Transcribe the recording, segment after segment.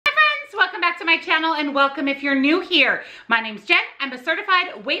welcome back to my channel, and welcome if you're new here. My name's Jen. I'm a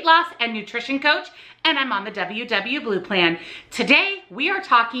certified weight loss and nutrition coach, and I'm on the WW Blue Plan. Today, we are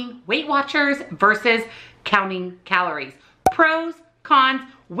talking Weight Watchers versus counting calories. Pros, cons,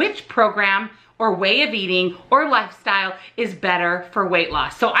 which program or way of eating or lifestyle is better for weight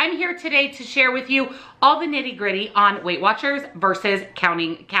loss. So I'm here today to share with you all the nitty gritty on Weight Watchers versus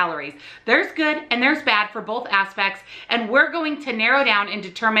counting calories. There's good and there's bad for both aspects, and we're going to narrow down and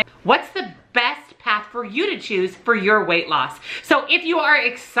determine what's the best path for you to choose for your weight loss. So if you are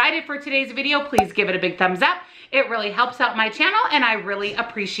excited for today's video, please give it a big thumbs up. It really helps out my channel and I really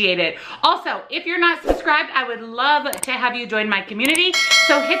appreciate it. Also, if you're not subscribed, I would love to have you join my community.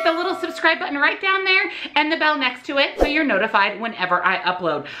 So hit the little subscribe button right down there and the bell next to it so you're notified whenever I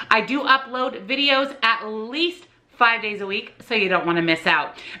upload. I do upload videos at least 5 days a week, so you don't want to miss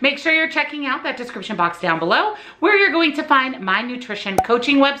out. Make sure you're checking out that description box down below where you're going to find my nutrition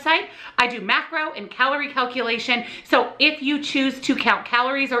coaching website. I do macro and calorie calculation, so if you choose to count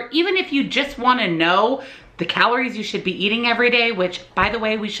calories, or even if you just want to know the calories you should be eating every day, which, by the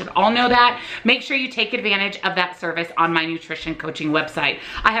way, we should all know that, make sure you take advantage of that service on my nutrition coaching website.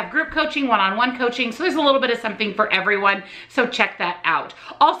 I have group coaching, one-on-one coaching, so there's a little bit of something for everyone, so check that out.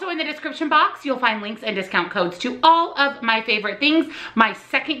 Also in the description box, you'll find links and discount codes to all of my favorite things, my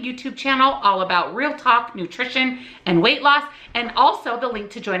second YouTube channel, all about real talk, nutrition, and weight loss, and also the link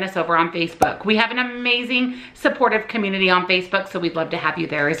to join us over on Facebook. We have an amazing, supportive community on Facebook, so we'd love to have you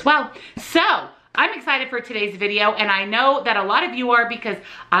there as well. So, I'm excited for today's video, and I know that a lot of you are, because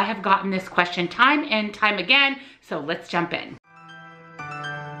I have gotten this question time and time again, so let's jump in.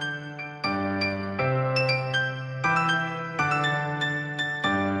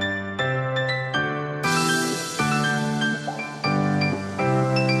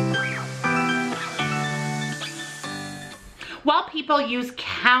 While people use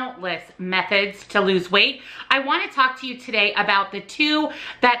countless methods to lose weight, I want to talk to you today about the two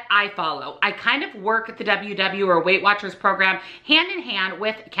that I follow. I kind of work the WW or Weight Watchers program hand in hand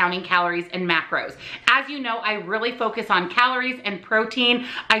with counting calories and macros. As you know, I really focus on calories and protein.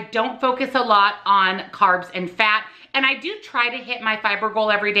 I don't focus a lot on carbs and fat. And I do try to hit my fiber goal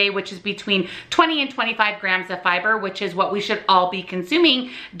every day, which is between 20 and 25 grams of fiber, which is what we should all be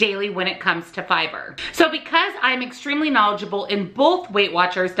consuming daily when it comes to fiber. So because I'm extremely knowledgeable in both Weight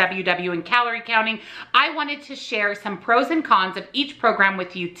Watchers, WW, and calorie counting, I wanted to share some pros and cons of each program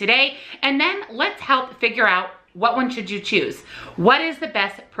with you today. And then let's help figure out what one should you choose? What is the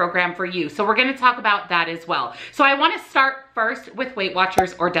best program for you? So we're gonna talk about that as well. So I wanna start first with Weight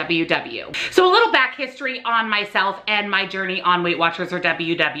Watchers or WW. So a little back history on myself and my journey on Weight Watchers or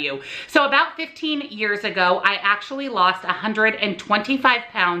WW. So about 15 years ago, I actually lost 125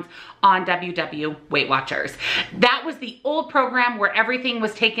 pounds on WW Weight Watchers. That was the old program where everything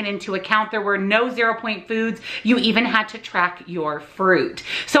was taken into account. There were no 0-point foods. You even had to track your fruit.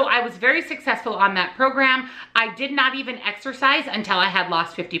 So I was very successful on that program. I did not even exercise until I had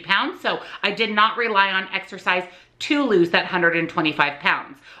lost 50 pounds. So I did not rely on exercise to lose that 125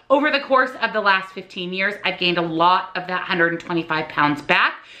 pounds. Over the course of the last 15 years, I've gained a lot of that 125 pounds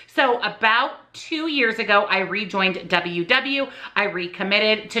back. So about 2 years ago, I rejoined WW. I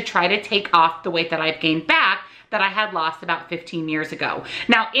recommitted to try to take off the weight that I've gained back that I had lost about 15 years ago.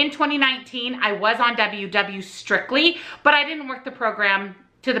 Now in 2019, I was on WW strictly, but I didn't work the program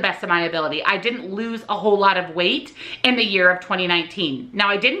to the best of my ability. I didn't lose a whole lot of weight in the year of 2019. Now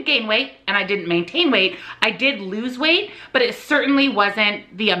I didn't gain weight and I didn't maintain weight. I did lose weight, but it certainly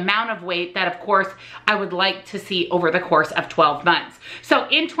wasn't the amount of weight that, of course, I would like to see over the course of 12 months. So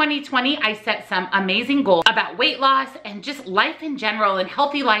in 2020, I set some amazing goals about weight loss and just life in general and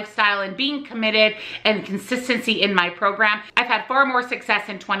healthy lifestyle and being committed and consistency in my program. I've had far more success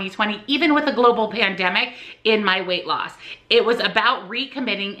in 2020, even with a global pandemic, in my weight loss. It was about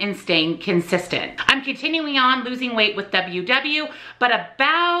recommitting and staying consistent. I'm continuing on losing weight with WW, but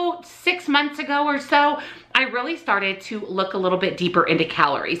about 6 months ago or so, I really started to look a little bit deeper into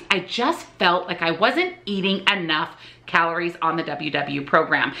calories. I just felt like I wasn't eating enough calories on the WW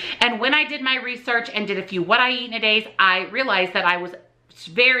program. And when I did my research and did a few what I eat in a days, I realized that I was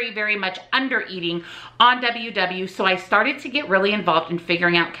very, very much under eating on WW. So I started to get really involved in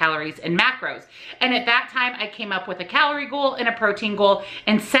figuring out calories and macros. And at that time, I came up with a calorie goal and a protein goal.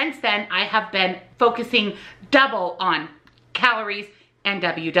 And since then, I have been focusing double on calories and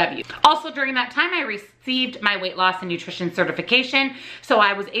WW. Also during that time, I received my weight loss and nutrition certification, so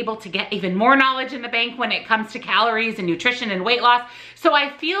I was able to get even more knowledge in the bank when it comes to calories and nutrition and weight loss. So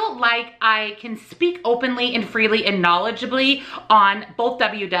I feel like I can speak openly and freely and knowledgeably on both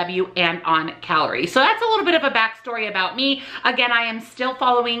WW and on calories. So that's a little bit of a backstory about me. Again, I am still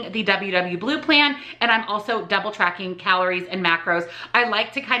following the WW Blue plan, and I'm also double tracking calories and macros. I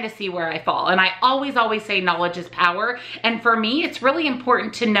like to kind of see where I fall, and I always say knowledge is power. And for me, it's really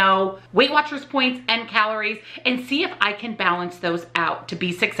important to know Weight Watchers points and calories and see if I can balance those out to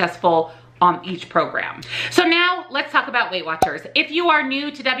be successful on each program. So now let's talk about Weight Watchers. If you are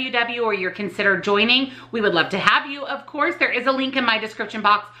new to WW or you're considered joining, we would love to have you, of course. There is a link in my description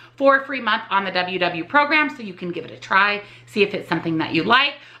box for a free month on the WW program, so you can give it a try, see if it's something that you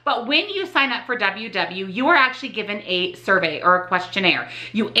like. But when you sign up for WW, you are actually given a survey or a questionnaire.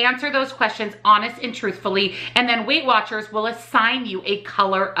 You answer those questions honest and truthfully, and then Weight Watchers will assign you a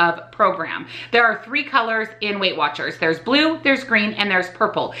color of program. There are 3 colors in Weight Watchers. There's blue, there's green, and there's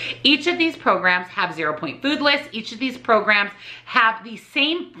purple. Each of these programs have 0-point food lists. Each of these programs have the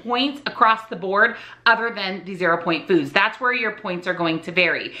same points across the board other than the 0-point foods. That's where your points are going to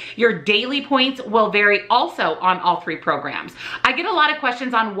vary. Your daily points will vary also on all 3 programs. I get a lot of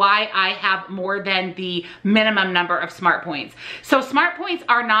questions on why I have more than the minimum number of smart points. So smart points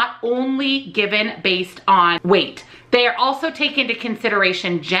are not only given based on weight. They are also take into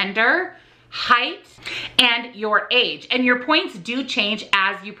consideration gender, height, and your age. And your points do change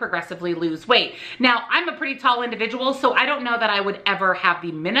as you progressively lose weight. Now, I'm a pretty tall individual, so I don't know that I would ever have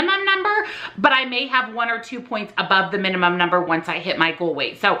the minimum number, but I may have 1 or 2 points above the minimum number once I hit my goal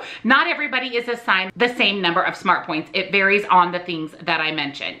weight. So not everybody is assigned the same number of smart points. It varies on the things that I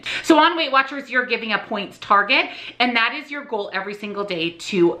mentioned. So on Weight Watchers, you're giving a points target, and that is your goal every single day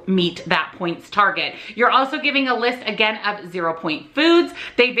to meet that points target. You're also giving a list again of 0-point foods.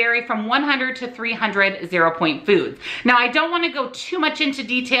 They vary from 100 to 300 0-point foods. Now, I don't want to go too much into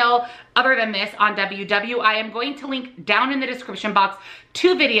detail other than this on WW. I am going to link down in the description box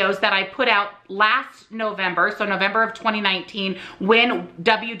 2 videos that I put out last November, so November of 2019, when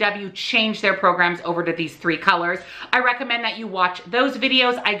WW changed their programs over to these 3 colors. I recommend that you watch those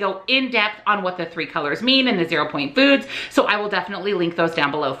videos. I go in depth on what the 3 colors mean and the 0-point foods, so I will definitely link those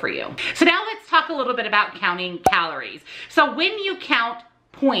down below for you. So now let's talk a little bit about counting calories. So when you count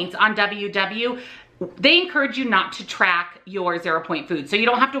points on WW, they encourage you not to track your 0-point foods. So you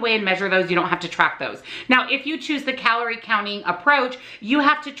don't have to weigh and measure those. You don't have to track those. Now, if you choose the calorie counting approach, you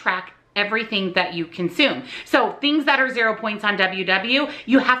have to track everything that you consume. So things that are 0 points on WW,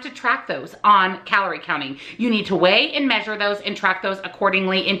 you have to track those on calorie counting. You need to weigh and measure those and track those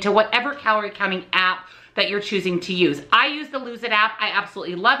accordingly into whatever calorie counting app that you're choosing to use. I use the Lose It app. I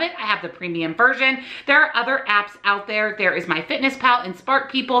absolutely love it. I have the premium version. There are other apps out there. There is MyFitnessPal and Spark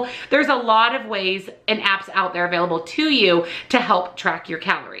People. There's a lot of ways and apps out there available to you to help track your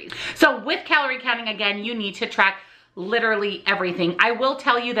calories. So with calorie counting, again, you need to track literally everything. I will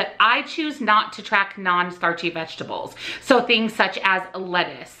tell you that I choose not to track non-starchy vegetables. So things such as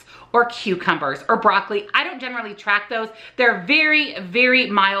lettuce, or cucumbers or broccoli. I don't generally track those. They're very, very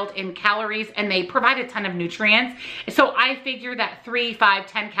mild in calories and they provide a ton of nutrients. So I figure that 3, 5,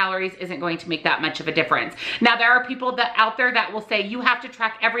 10 calories isn't going to make that much of a difference. Now there are people that out there that will say you have to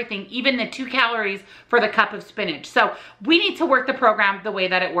track everything, even the 2 calories for the cup of spinach. So we need to work the program the way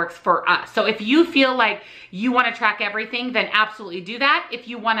that it works for us. So if you feel like you want to track everything, then absolutely do that. If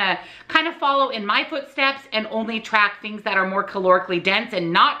you want to kind of follow in my footsteps and only track things that are more calorically dense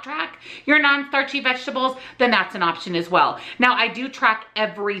and not track your non-starchy vegetables, then that's an option as well. Now, I do track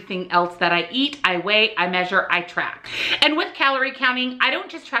everything else that I eat. I weigh, I measure, I track. And with calorie counting, I don't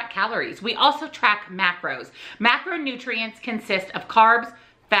just track calories. We also track macros. Macronutrients consist of carbs,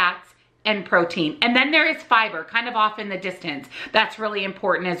 fats, and protein. And then there is fiber, kind of off in the distance. That's really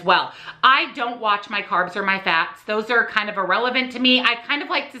important as well. I don't watch my carbs or my fats. Those are kind of irrelevant to me. I kind of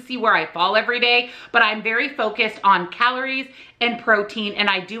like to see where I fall every day, but I'm very focused on calories and protein. And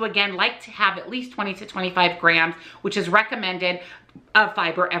I do, again, like to have at least 20 to 25 grams, which is recommended, of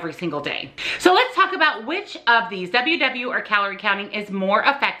fiber every single day. So let's talk about which of these, WW or calorie counting, is more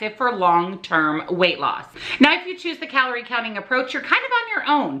effective for long-term weight loss. Now, if you choose the calorie counting approach, you're kind of on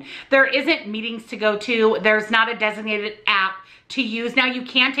your own. There isn't meetings to go to. There's not a designated app to use. Now you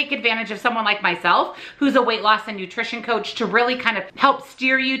can take advantage of someone like myself, who's a weight loss and nutrition coach, to really kind of help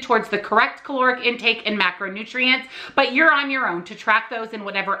steer you towards the correct caloric intake and macronutrients, but you're on your own to track those in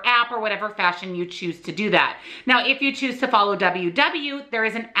whatever app or whatever fashion you choose to do that. Now, if you choose to follow WW, there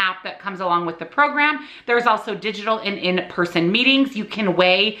is an app that comes along with the program. There's also digital and in-person meetings. You can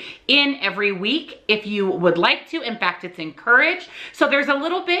weigh in every week if you would like to. In fact, it's encouraged. So there's a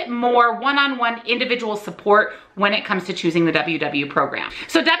little bit more one-on-one individual support when it comes to choosing the WW program.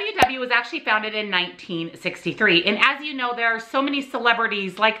 So WW was actually founded in 1963. And as you know, there are so many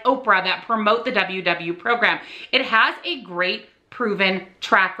celebrities like Oprah that promote the WW program. It has a great proven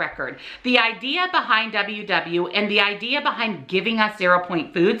track record. The idea behind WW and the idea behind giving us 0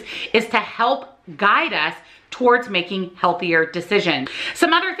 Point foods is to help guide us towards making healthier decisions.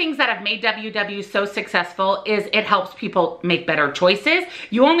 Some other things that have made WW so successful is it helps people make better choices.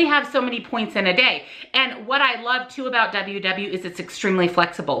 You only have so many points in a day. And what I love too about WW is it's extremely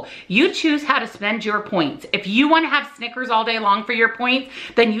flexible. You choose how to spend your points. If you want to have Snickers all day long for your points,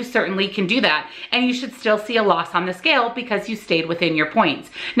 then you certainly can do that. And you should still see a loss on the scale because you stayed within your points.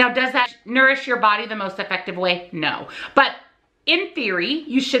 Now, does that nourish your body the most effective way? No. But in theory,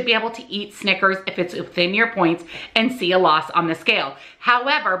 you should be able to eat Snickers if it's within your points and see a loss on the scale.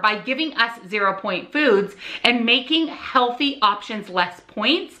 However, by giving us 0 Point foods and making healthy options less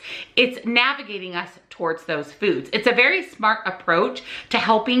points, it's navigating us towards those foods. It's a very smart approach to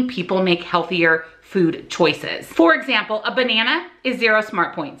helping people make healthier food choices. For example, a banana is 0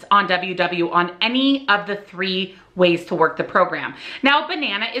 smart points on WW on any of the 3 ways to work the program. Now, a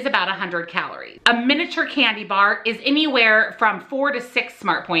banana is about 100 calories. A miniature candy bar is anywhere from 4 to 6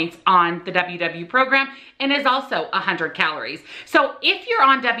 smart points on the WW program and is also 100 calories. So if you're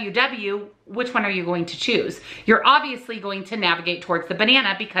on WW, which one are you going to choose? You're obviously going to navigate towards the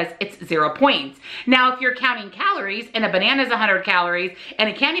banana because it's 0 points. Now, if you're counting calories and a banana is 100 calories and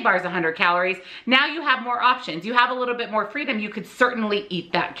a candy bar is 100 calories, now you have more options. You have a little bit more freedom. You could certainly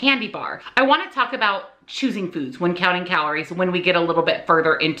eat that candy bar. I want to talk about choosing foods when counting calories when we get a little bit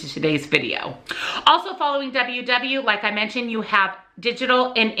further into today's video. Also following WW, like I mentioned, you have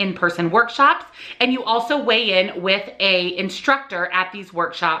digital and in-person workshops, and you also weigh in with a instructor at these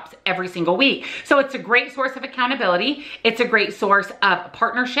workshops every single week. So it's a great source of accountability. It's a great source of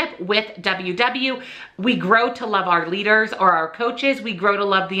partnership with WW. We grow to love our leaders or our coaches. We grow to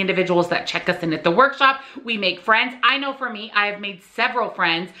love the individuals that check us in at the workshop. We make friends. I know for me, I have made several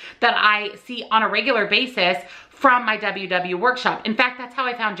friends that I see on a regular basis from my WW workshop. In fact, that's how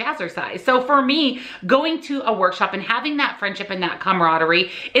I found Jazzercise. So for me, going to a workshop and having that friendship and that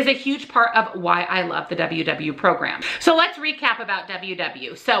camaraderie is a huge part of why I love the WW program. So let's recap about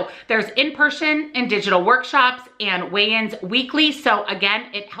WW. So there's in-person and digital workshops and weigh-ins weekly. So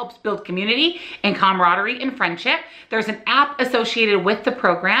again, it helps build community and camaraderie and friendship. There's an app associated with the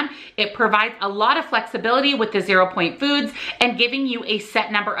program. It provides a lot of flexibility with the 0 Point foods and giving you a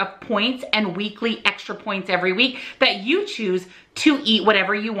set number of points and weekly extra points every week that you choose to eat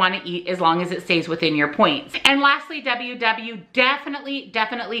whatever you want to eat as long as it stays within your points. And lastly, WW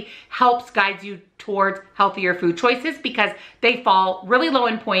definitely helps guide you towards healthier food choices because they fall really low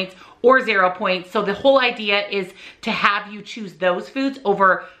in points or 0 points. So the whole idea is to have you choose those foods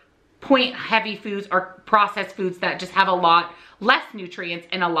over point heavy foods or processed foods that just have a lot less nutrients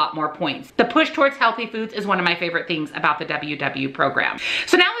and a lot more points. The push towards healthy foods is one of my favorite things about the WW program.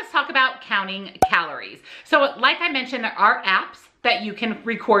 So now let's talk about counting calories. So like I mentioned, there are apps that you can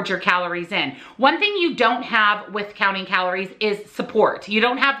record your calories in. One thing you don't have with counting calories is support. You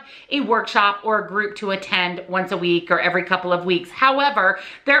don't have a workshop or a group to attend once a week or every couple of weeks. However,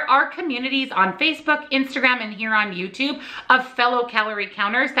 there are communities on Facebook, Instagram, and here on YouTube of fellow calorie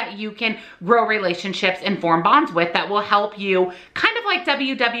counters that you can grow relationships and form bonds with that will help you, kind of like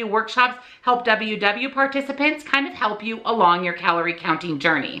WW workshops help WW participants, kind of help you along your calorie counting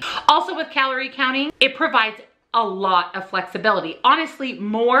journey. Also with calorie counting, it provides a lot of flexibility. Honestly,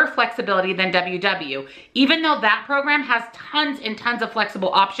 more flexibility than WW. Even though that program has tons and tons of flexible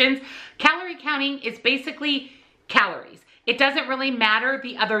options, calorie counting is basically calories. It doesn't really matter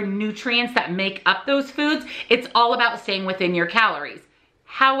the other nutrients that make up those foods. It's all about staying within your calories.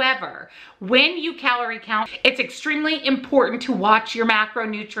 However, when you calorie count, it's extremely important to watch your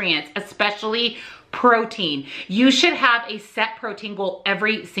macronutrients, especially protein. You should have a set protein goal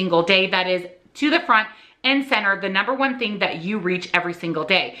every single day that is to the front and center the number one thing that you reach every single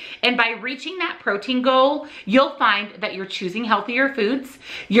day. And by reaching that protein goal, you'll find that you're choosing healthier foods,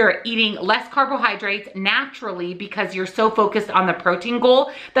 you're eating less carbohydrates naturally because you're so focused on the protein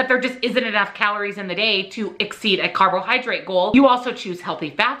goal that there just isn't enough calories in the day to exceed a carbohydrate goal. You also choose healthy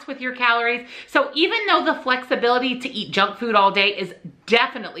fats with your calories. So even though the flexibility to eat junk food all day is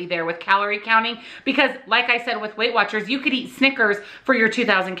definitely there with calorie counting, because like I said with Weight Watchers, you could eat Snickers for your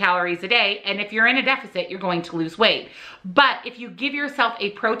 2,000 calories a day, and if you're in a deficit, you're going to lose weight. But if you give yourself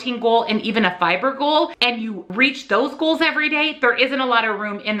a protein goal and even a fiber goal, and you reach those goals every day, there isn't a lot of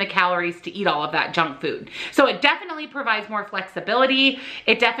room in the calories to eat all of that junk food. So it definitely provides more flexibility.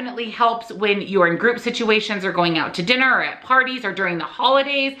 It definitely helps when you're in group situations or going out to dinner or at parties or during the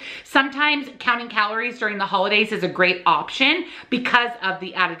holidays. Sometimes counting calories during the holidays is a great option because of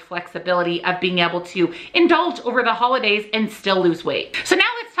the added flexibility of being able to indulge over the holidays and still lose weight. So now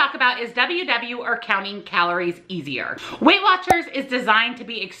let's talk about, is WW or counting calories easier? Weight Watchers is designed to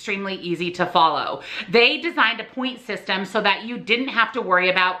be extremely easy to follow. They designed a point system so that you didn't have to worry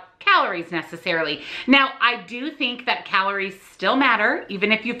about calories necessarily. Now, I do think that calories still matter,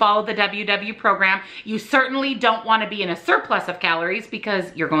 even if you follow the WW program. You certainly don't want to be in a surplus of calories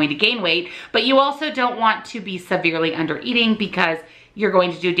because you're going to gain weight, but you also don't want to be severely under eating because you're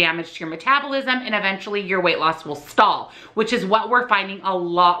going to do damage to your metabolism and eventually your weight loss will stall, which is what we're finding a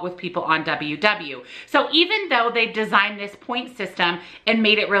lot with people on WW. So even though they've designed this point system and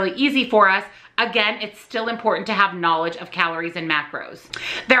made it really easy for us, again, it's still important to have knowledge of calories and macros.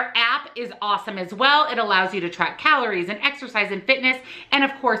 Their app is awesome as well. It allows you to track calories and exercise and fitness, and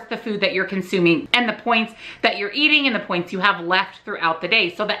of course the food that you're consuming and the points that you're eating and the points you have left throughout the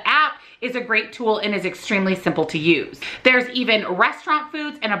day. So the app is a great tool and is extremely simple to use. There's even restaurant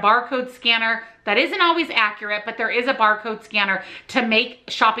foods and a barcode scanner that isn't always accurate, but there is a barcode scanner to make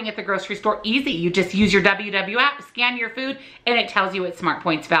shopping at the grocery store easy. You just use your WW app, scan your food, and it tells you its Smart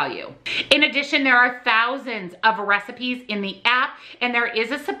Points value. In addition, there are thousands of recipes in the app, and there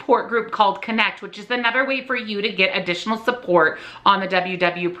is a support group called Connect, which is another way for you to get additional support on the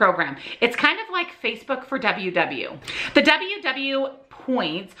WW program. It's kind of like Facebook for WW. The WW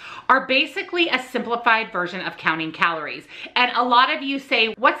points are basically a simplified version of counting calories. And a lot of you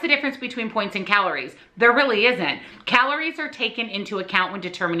say, what's the difference between points and calories? There really isn't. Calories are taken into account when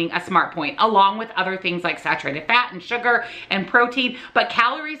determining a Smart Point, along with other things like saturated fat and sugar and protein, but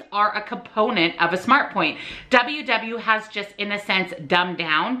calories are a component of a Smart Point. WW has just, in a sense, dumbed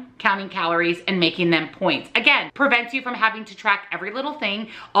down counting calories and making them points. Again, prevents you from having to track every little thing.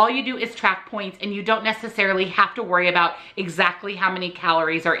 All you do is track points, and you don't necessarily have to worry about exactly how many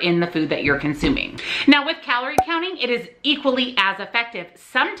calories are in the food that you're consuming. Now, with calorie counting, it is equally as effective,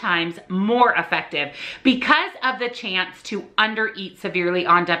 sometimes more effective, because of the chance to undereat severely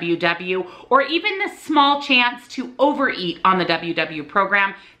on WW, or even the small chance to overeat on the WW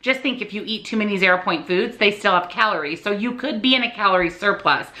program. Just think, if you eat too many 0-point foods, they still have calories. So you could be in a calorie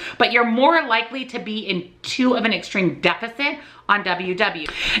surplus, but you're more likely to be in too of an extreme deficit on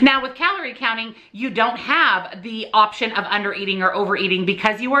WW. Now with calorie counting, you don't have the option of undereating or overeating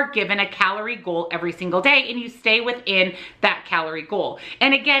because you are given a calorie goal every single day and you stay within that calorie goal.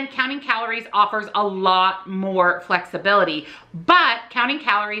 And again, counting calories offers a lot more flexibility, but counting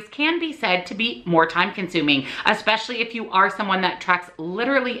calories can be said to be more time consuming, especially if you are someone that tracks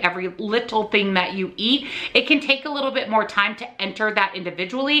literally every little thing that you eat. It can take a little bit more time to enter that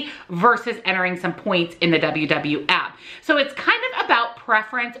individually versus entering some points in the WW app. So it's kind of about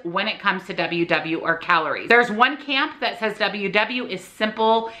preference when it comes to WW or calories. There's one camp that says WW is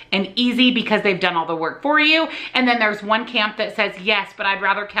simple and easy because they've done all the work for you. And then there's one camp that says, yes, but I'd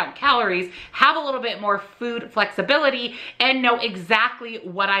rather count calories, have a little bit more food flexibility, and know exactly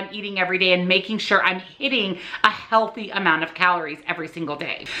what I'm eating every day and making sure I'm hitting a healthy amount of calories every single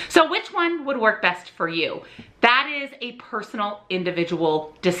day. So which one would work best for you? That is a personal,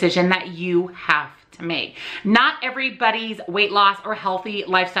 individual decision that you have to make. Not everybody's weight loss or healthy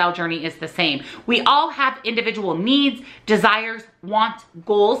lifestyle journey is the same. We all have individual needs, desires, wants,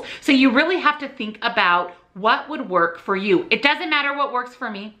 goals. So you really have to think about what would work for you. It doesn't matter what works for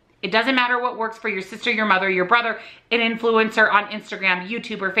me. It doesn't matter what works for your sister, your mother, your brother, an influencer on Instagram,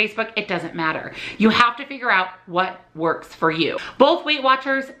 YouTube, or Facebook. It doesn't matter. You have to figure out what works for you. Both Weight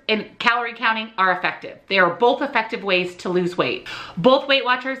Watchers and calorie counting are effective. They are both effective ways to lose weight. Both Weight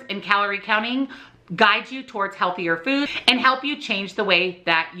Watchers and calorie counting guide you towards healthier food and help you change the way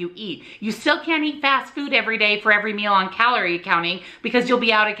that you eat. You still can't eat fast food every day for every meal on calorie counting because you'll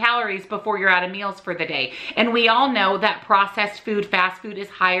be out of calories before you're out of meals for the day. And we all know that processed food, fast food is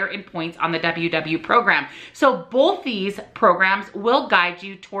higher in points on the WW program. So both these programs will guide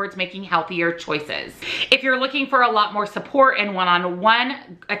you towards making healthier choices. If you're looking for a lot more support and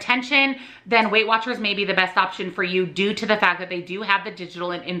one-on-one attention, then Weight Watchers may be the best option for you due to the fact that they do have the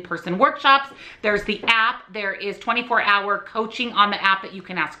digital and in-person workshops. There's the app. There is 24-hour coaching on the app that you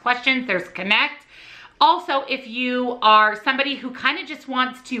can ask questions. There's Connect. Also, if you are somebody who kind of just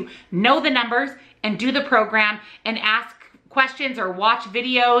wants to know the numbers and do the program and ask questions or watch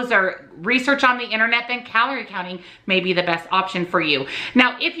videos or research on the internet, then calorie counting may be the best option for you.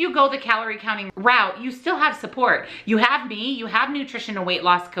 Now, if you go the calorie counting route, you still have support. You have me, you have nutrition and weight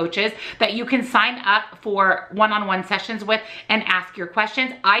loss coaches that you can sign up for one-on-one sessions with and ask your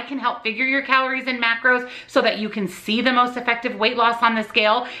questions. I can help figure your calories and macros so that you can see the most effective weight loss on the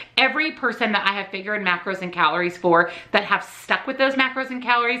scale. Every person that I have figured macros and calories for that have stuck with those macros and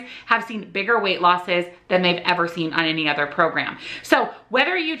calories have seen bigger weight losses than they've ever seen on any other program. So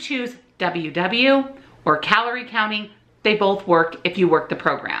whether you choose WW or calorie counting, they both work if you work the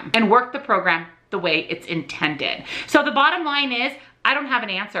program and work the program the way it's intended. So the bottom line is, I don't have an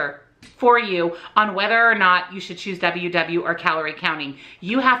answer for you on whether or not you should choose WW or calorie counting.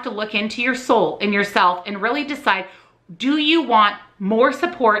 You have to look into your soul and yourself and really decide, do you want more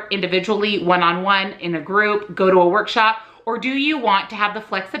support individually, one-on-one, in a group, go to a workshop, or do you want to have the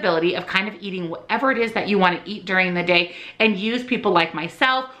flexibility of kind of eating whatever it is that you want to eat during the day and use people like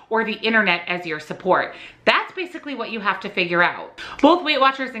myself or the internet as your support? That's basically what you have to figure out. Both Weight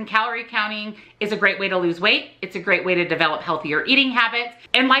Watchers and calorie counting is a great way to lose weight. It's a great way to develop healthier eating habits.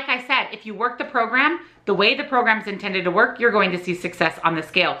 And like I said, if you work the program the way the program's intended to work, you're going to see success on the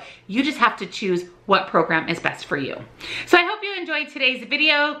scale. You just have to choose what program is best for you. So I hope you enjoyed today's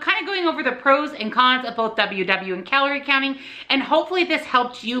video, kind of going over the pros and cons of both WW and calorie counting, and hopefully this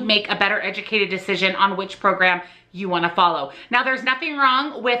helped you make a better educated decision on which program you want to follow. Now, there's nothing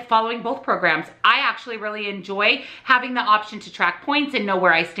wrong with following both programs. I actually really enjoy having the option to track points and know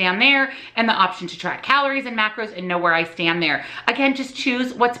where I stand there, and the option to track calories and macros and know where I stand there. Again, just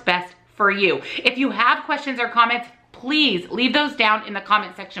choose what's best for you. If you have questions or comments, please leave those down in the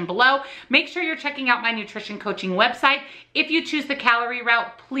comment section below. Make sure you're checking out my nutrition coaching website. If you choose the calorie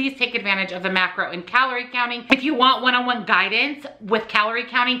route, please take advantage of the macro and calorie counting. If you want one-on-one guidance with calorie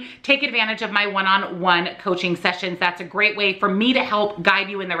counting, take advantage of my one-on-one coaching sessions. That's a great way for me to help guide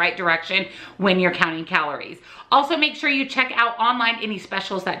you in the right direction when you're counting calories. Also, make sure you check out online any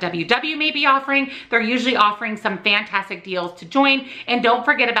specials that WW may be offering. They're usually offering some fantastic deals to join. And don't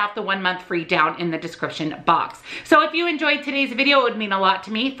forget about the 1 month free down in the description box. So if you enjoyed today's video, it would mean a lot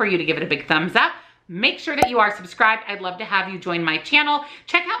to me for you to give it a big thumbs up. Make sure that you are subscribed. I'd love to have you join my channel.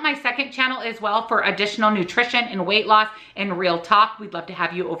 Check out my second channel as well for additional nutrition and weight loss and real talk. We'd love to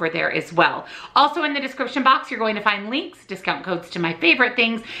have you over there as well. Also in the description box, you're going to find links, discount codes to my favorite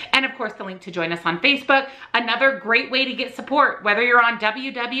things, and of course the link to join us on Facebook. Another great way to get support, whether you're on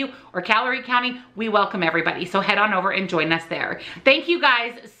WW or calorie counting, we welcome everybody. So head on over and join us there. Thank you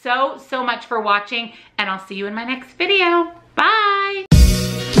guys so much for watching, and I'll see you in my next video. Bye.